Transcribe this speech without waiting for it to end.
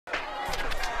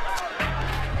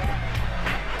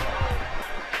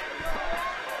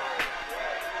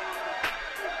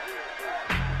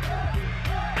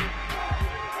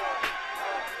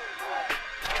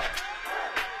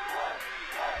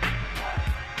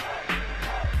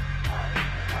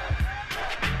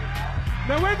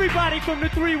Now everybody from the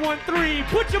 313,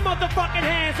 put your motherfucking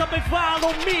hands up and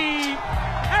follow me.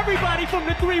 Everybody from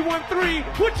the 313,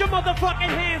 put your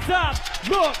motherfucking hands up.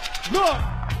 Look, look.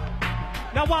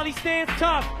 Now while he stands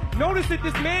tough, notice that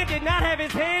this man did not have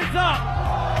his hands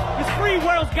up. This free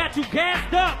world's got you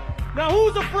gassed up. Now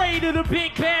who's afraid of the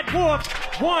big bad wolf?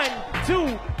 1,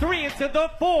 2, 3 into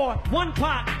the 4. 1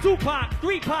 pop, 2 pop,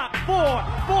 3 pop, 4.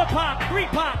 4 pop, 3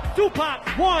 pop, 2 pop,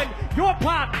 1. Your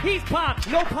pop, he's pop,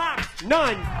 no pops,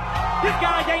 none. This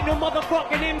guy ain't no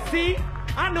motherfucking MC.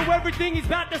 I know everything he's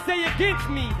about to say against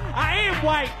me. I am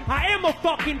white, I am a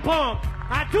fucking bum.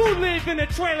 I do live in a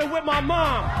trailer with my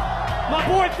mom. My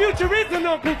boy Future is an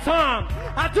Uncle Tom.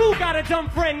 I do got a dumb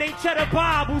friend named Cheddar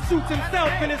Bob who shoots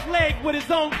himself in his leg with his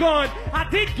own gun. I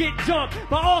did get jumped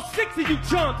by all 6 of you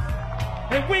chumps.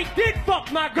 And Wink did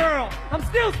fuck my girl. I'm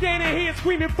still standing here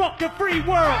screaming fuck the free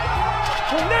world.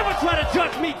 Don't never try to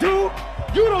judge me, dude.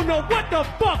 You don't know what the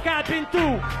fuck I've been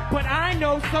through. But I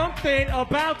know something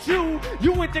about you.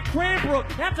 You went to Cranbrook,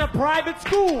 that's a private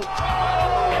school.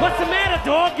 What's the matter,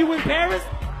 dog? You embarrassed?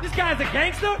 This guy's a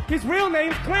gangster? His real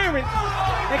name's Clarence.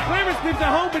 And Clarence lives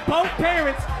at home with both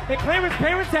parents. And Clarence's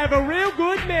parents have a real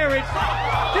good marriage.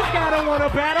 This guy don't want to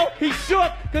battle, he's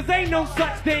shook. Cause ain't no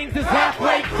such things as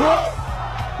halfway crooks.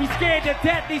 He's scared to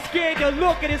death, he's scared to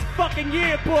look at his fucking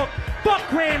yearbook. Fuck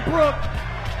Cranbrook.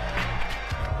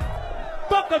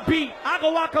 Fuck a beat, I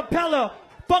go a cappella.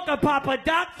 Fuck a Papa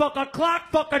Doc, fuck a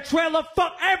clock, fuck a trailer,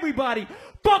 fuck everybody.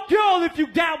 Fuck y'all if you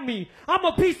doubt me. I'm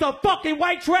a piece of fucking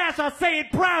white trash, I say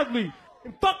it proudly.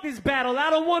 And fuck this battle, I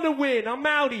don't want to win, I'm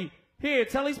outie. Here,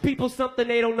 tell these people something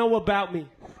they don't know about me.